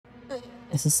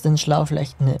Ist es denn schlau,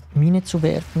 vielleicht eine Mine zu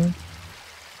werfen?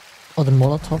 Oder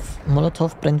Molotov?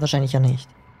 Molotov brennt wahrscheinlich ja nicht.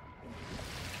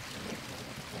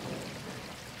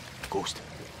 Ghost.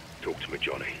 Talk to me,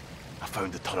 Johnny. I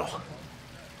found the tunnel.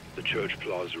 The church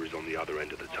plaza is on the other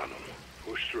end of the tunnel.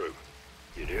 Push through.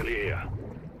 You're nearly here.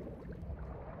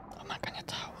 Oh, man kann ja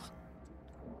tauchen.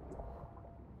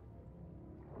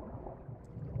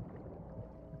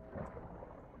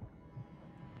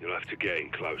 You'll have to get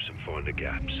in close and find the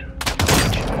gaps.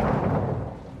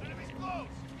 Enemies close!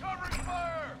 Covering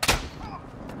fire!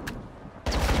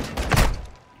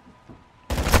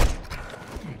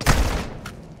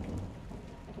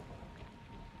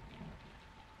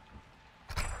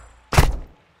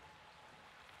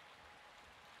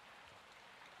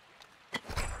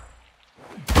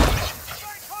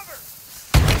 Take cover!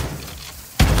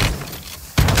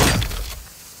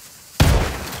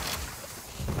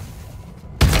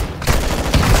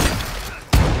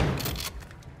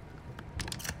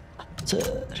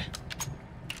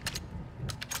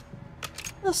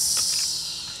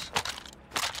 Das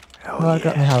war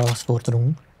gerade eine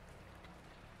Herausforderung.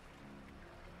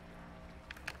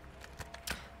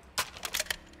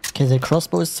 Okay, der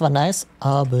Crossbow ist zwar nice,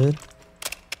 aber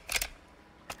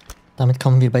damit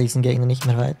kommen wir bei diesen Gegnern nicht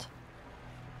mehr weit.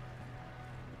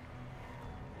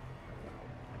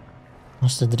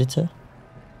 Was ist der dritte?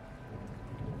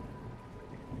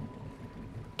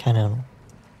 Keine Ahnung.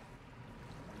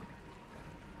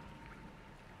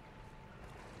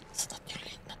 Das hat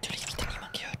natürlich wieder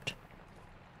niemand gehört.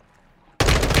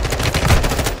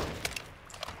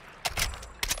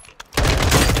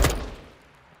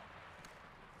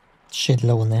 Shit,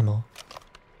 low on ammo.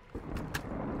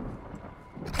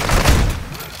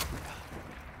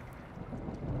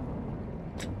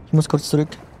 Ich muss kurz zurück.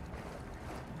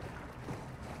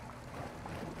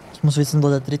 Ich muss wissen, wo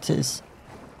der dritte ist.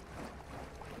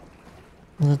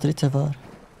 Wo der dritte war.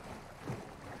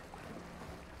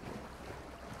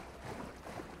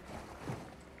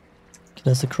 Okay,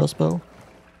 da ist der Crossbow. Man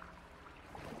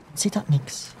sieht halt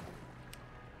nix.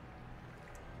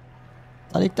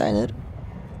 Da liegt einer.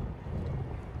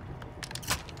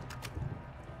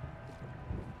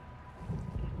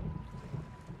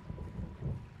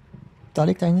 Da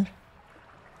liegt einer.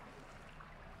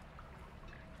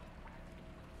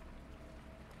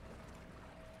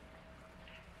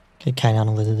 Okay, keine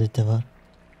Ahnung, wer der dritte war.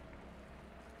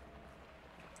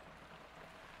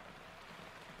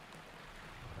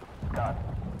 Scott,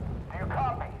 do you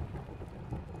copy?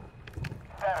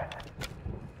 Seven.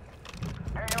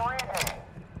 Do you read me?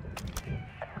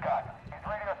 Scott, he's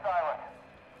reading us silent.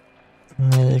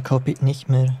 Ne, der kopiert nicht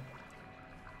mehr.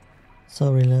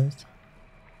 Sorry, Leute.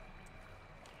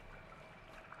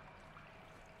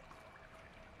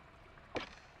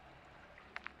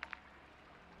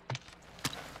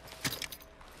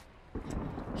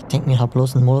 Ich denke mir halt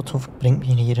bloß, ein Molotov bringt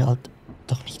mir hier halt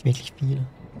doch nicht wirklich viel.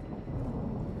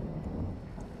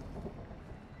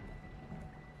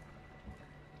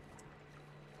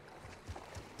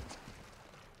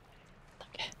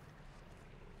 Danke.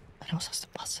 Raus aus dem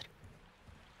Wasser.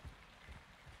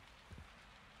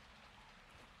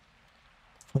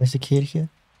 Von dieser Kirche.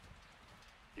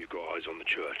 You got eyes on the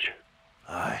church.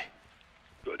 Aye.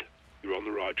 Good. You're on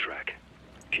the right track.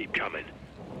 Keep coming.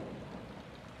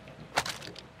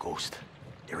 Ghost.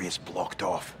 Area's blocked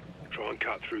off. Try and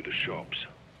cut through the shops.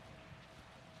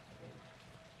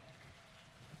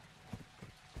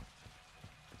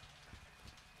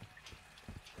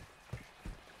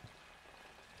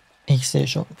 Ich sehe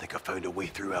schon. I think I found a way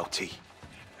through LT.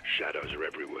 Shadows are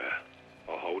everywhere.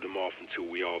 I'll hold them off until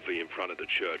we RV in front of the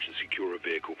church and secure a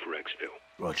vehicle for exfil.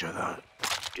 Roger that.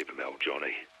 Give him hell,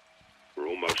 Johnny. We're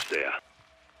almost there.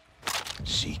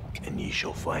 Seek and ye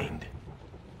shall find.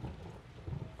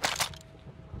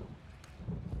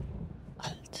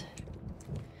 Alter.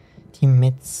 Die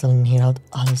metzeln hier halt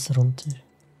alles runter.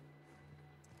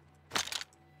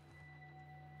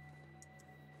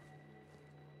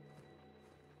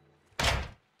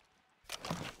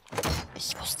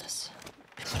 Ich wusste es.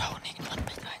 Wir brauchen irgendwann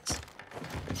mit eins.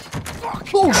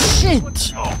 Oh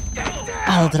shit!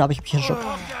 Alter, hab ich mich erschrocken.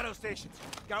 Shadow stations.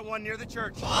 Got one near the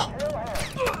church.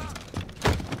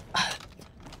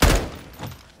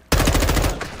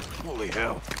 Holy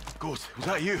hell. Ghost, was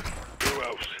that you? Who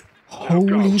else?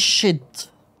 Holy shit!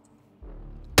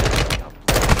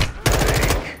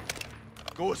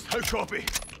 Ghost, how copy?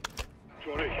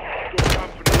 Johnny, got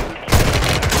company in the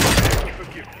church.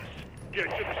 Forgiveness. Get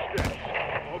to the steps.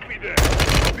 I'll be there.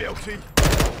 BLT.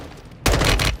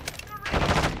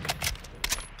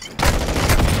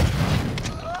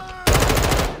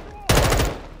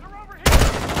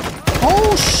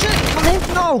 Oh shit! Von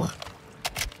hinten auch!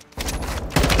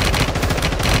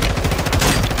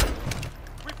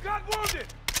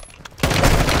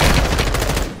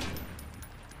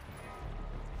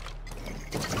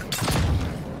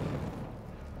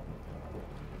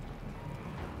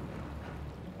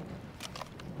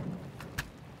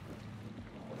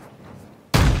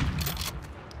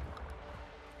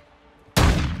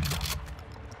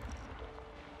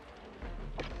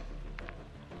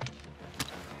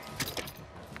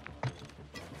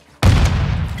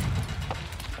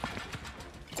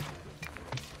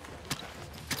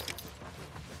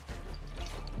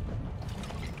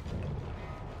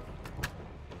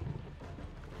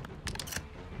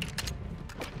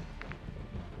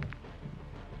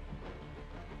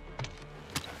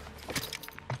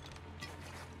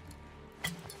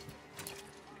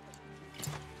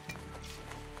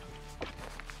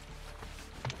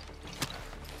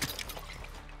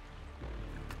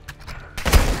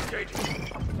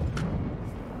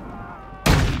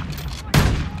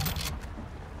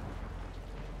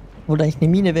 Wollte eigentlich eine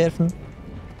Mine werfen.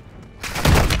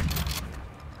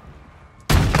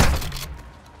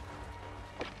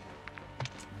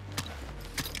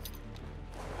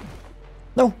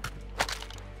 No.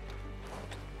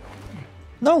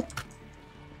 No.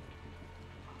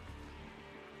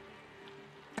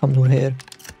 Komm nur her.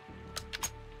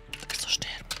 Du wirst so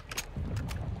sterben.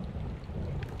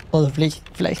 Oder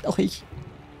vielleicht auch ich.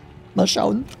 Mal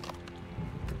schauen.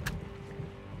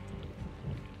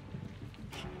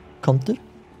 Kommt er?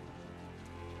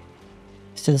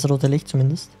 Ist ja das rote Licht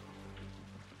zumindest.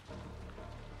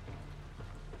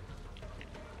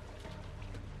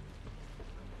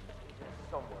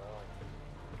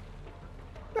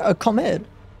 Ja, komm her.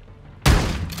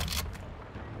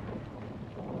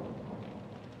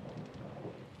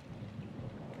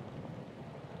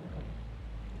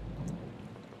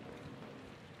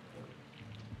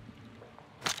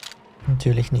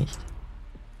 Natürlich nicht.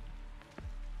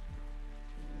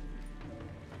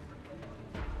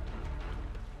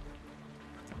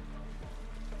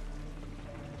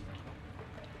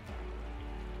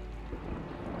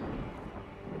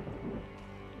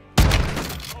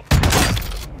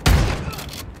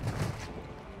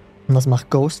 Und was macht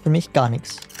Ghost für mich? Gar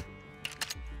nichts.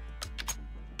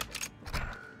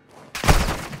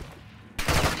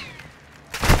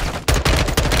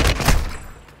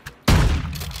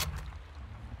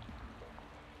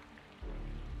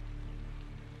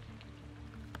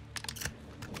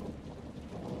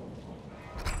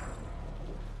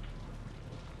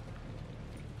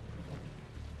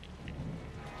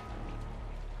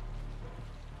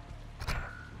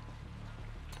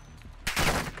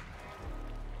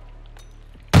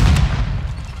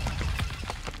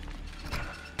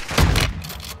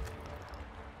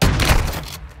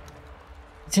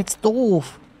 Ist jetzt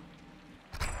doof.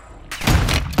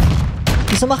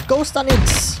 Wieso macht Ghost da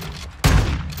nichts?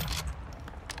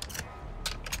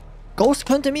 Ghost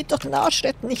könnte mir doch den Arsch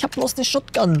retten. Ich hab bloß eine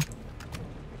Shotgun.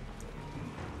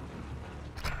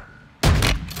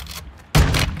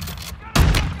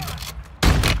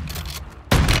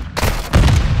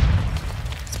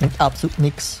 Das bringt absolut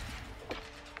nichts.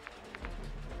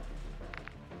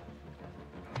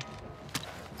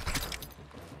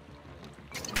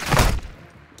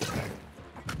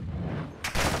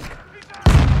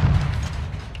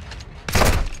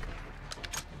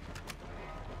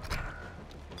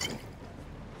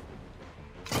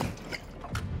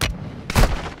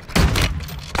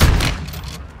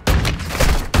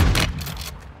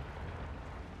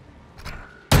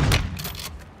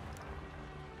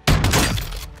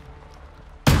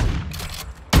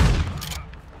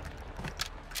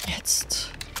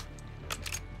 Jetzt.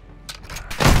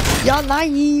 Ja,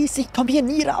 nice. Ich komme hier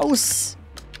nie raus.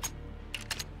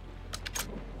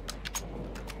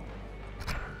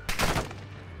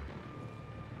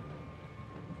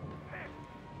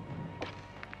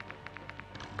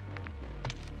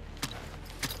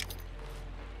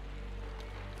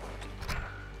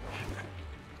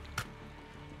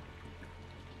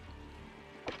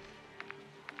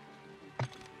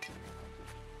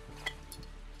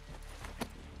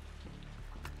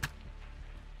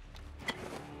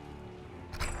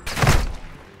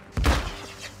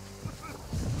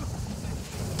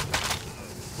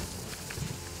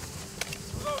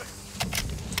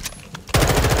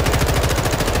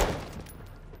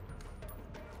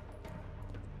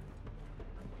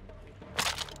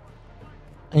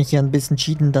 Ich ja ein bisschen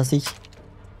cheaten, dass ich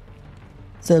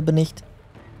selber nicht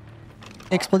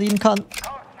explodieren kann.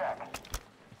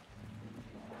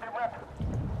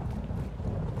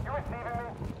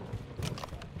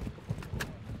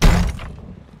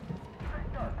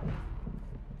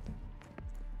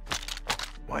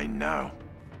 Why now?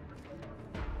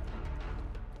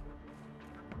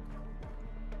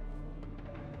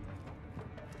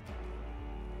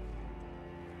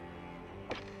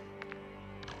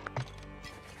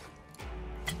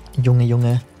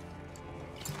 Junge.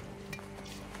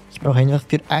 Ich brauche einfach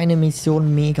für eine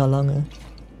Mission mega lange.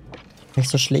 Weil ich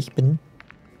so schlecht bin.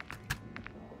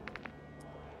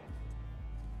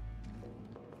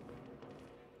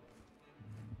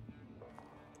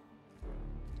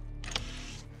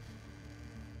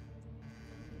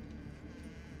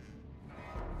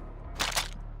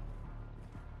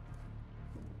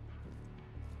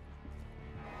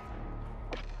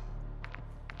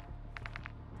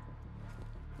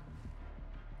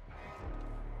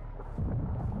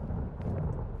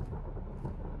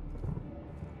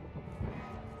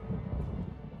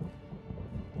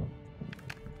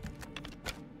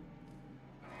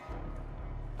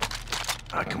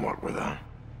 I can work with that.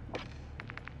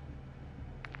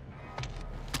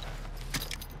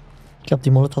 Ich glaube,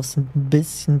 die Molotovs sind ein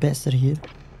bisschen besser hier.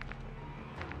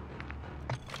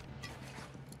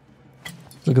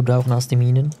 So gebrauchen als die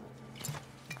Minen.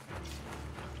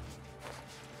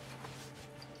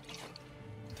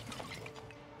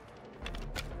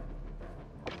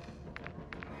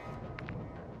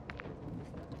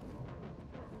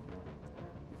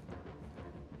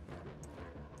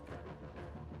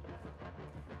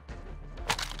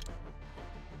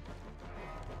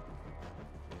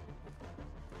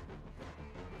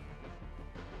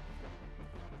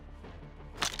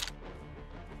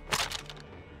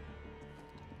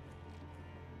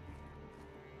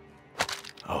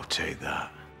 I'll take that.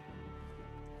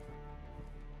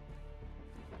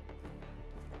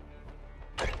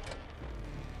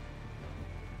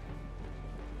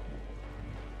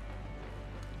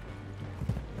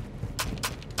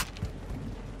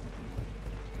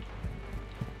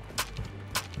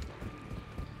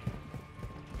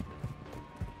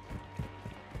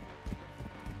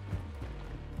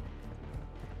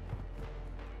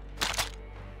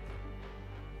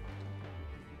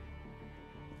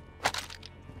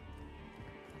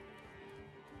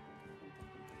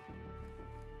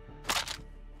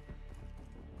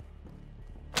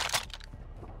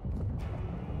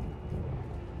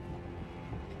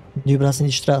 Und überall sind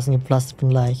die Straßen gepflastert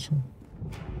von Leichen.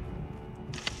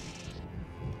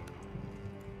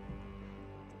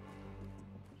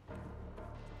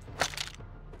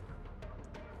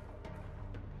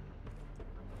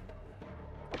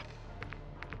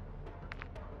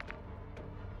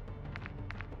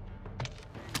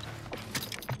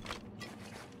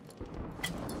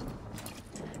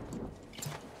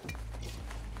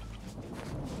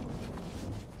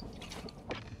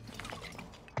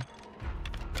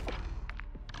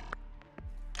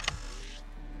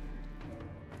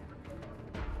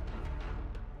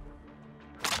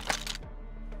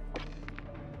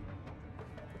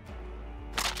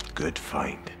 Good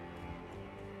find.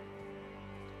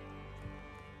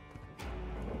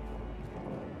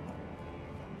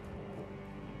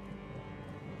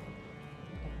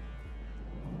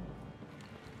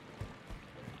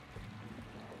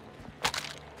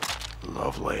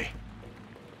 Lovely.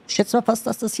 Ich schätze mal fast,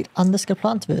 dass das hier anders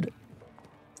geplant wäre.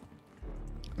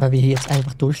 Weil wir hier jetzt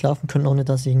einfach durchlaufen können, ohne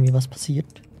dass irgendwie was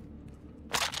passiert.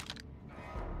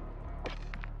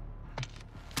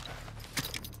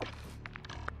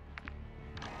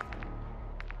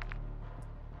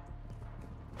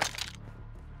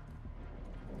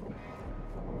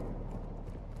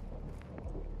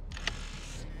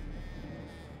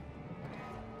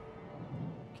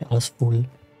 Okay, alles voll.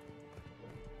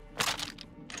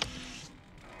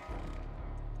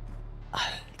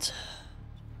 Alter.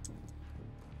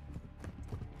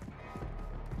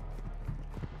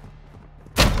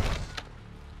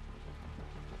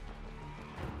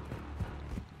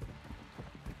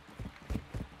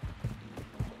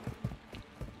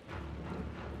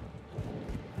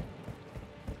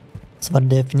 Es war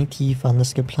definitiv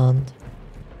anders geplant,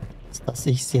 als dass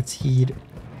ich es jetzt hier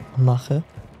mache.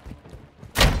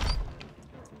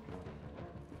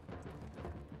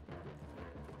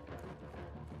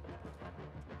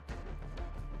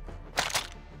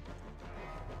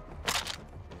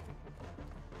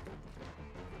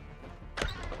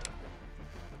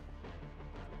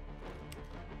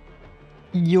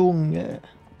 Junge.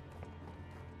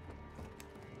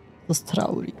 Das ist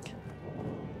traurig.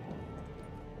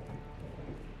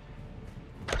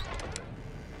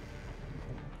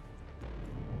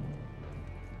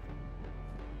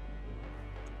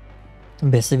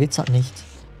 Besser wird's halt nicht.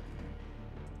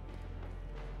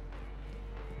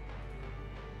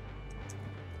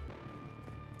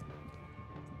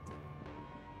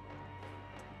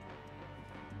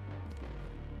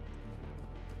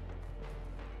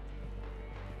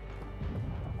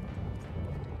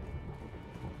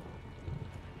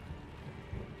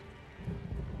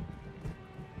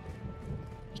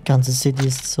 Die ganze City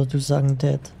ist sozusagen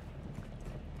dead.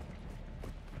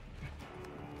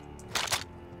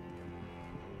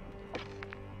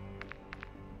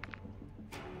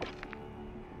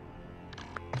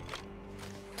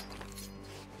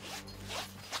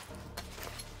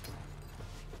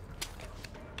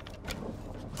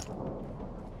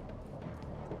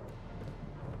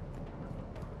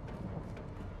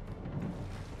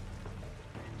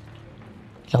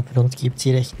 Ich glaube, für uns gibt es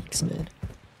hier echt nichts mehr.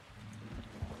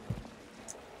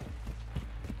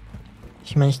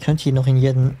 Ich meine, ich könnte hier noch in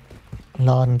jeden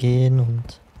Laden gehen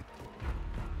und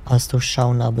alles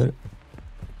durchschauen, aber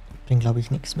bringt, glaube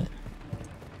ich, nichts mehr.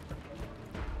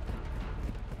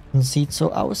 Und sieht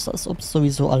so aus, als ob es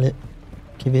sowieso alle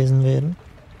gewesen wären.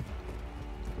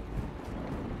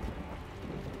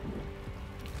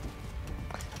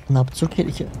 Und ab zur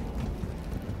Kirche.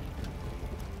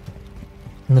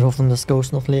 In der Hoffnung, dass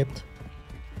Ghost noch lebt.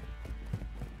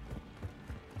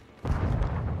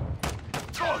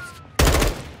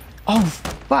 Oh,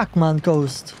 fuck, man,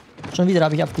 Ghost. Schon wieder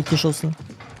habe ich auf dich geschossen.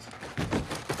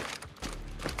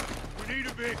 We need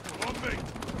a vehicle on me.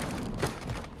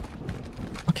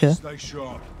 Okay. Stay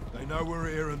sharp. They know we're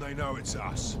here and they know it's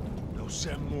us. They'll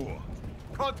send more.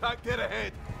 Contact dead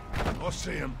ahead. I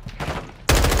see him.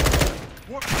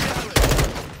 What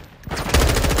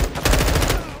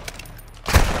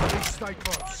Please stay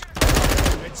close.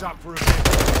 Heads up for a bit.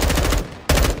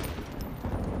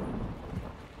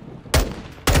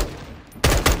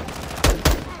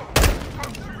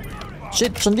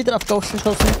 Shit, schon wieder auf Ghost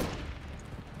geschossen.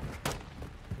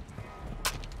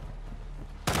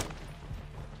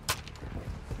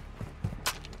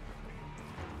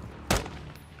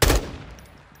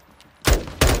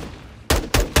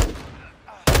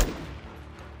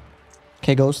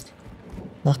 Okay, Ghost.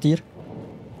 Nach dir.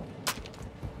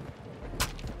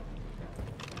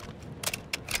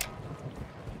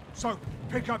 So,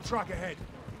 pickup truck ahead.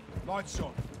 Lights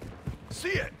on.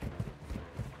 See it.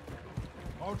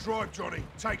 I'll drive, Johnny.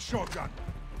 Take shotgun.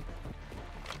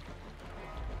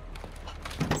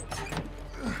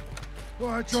 All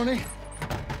right, Johnny.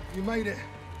 You made it.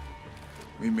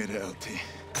 We made it, LT.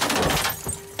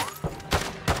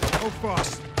 Hold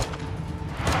fast.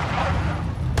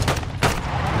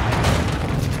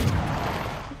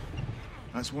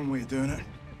 That's one way of doing it.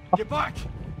 Get back!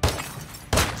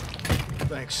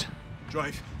 Thanks.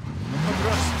 Drive. Come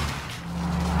with us.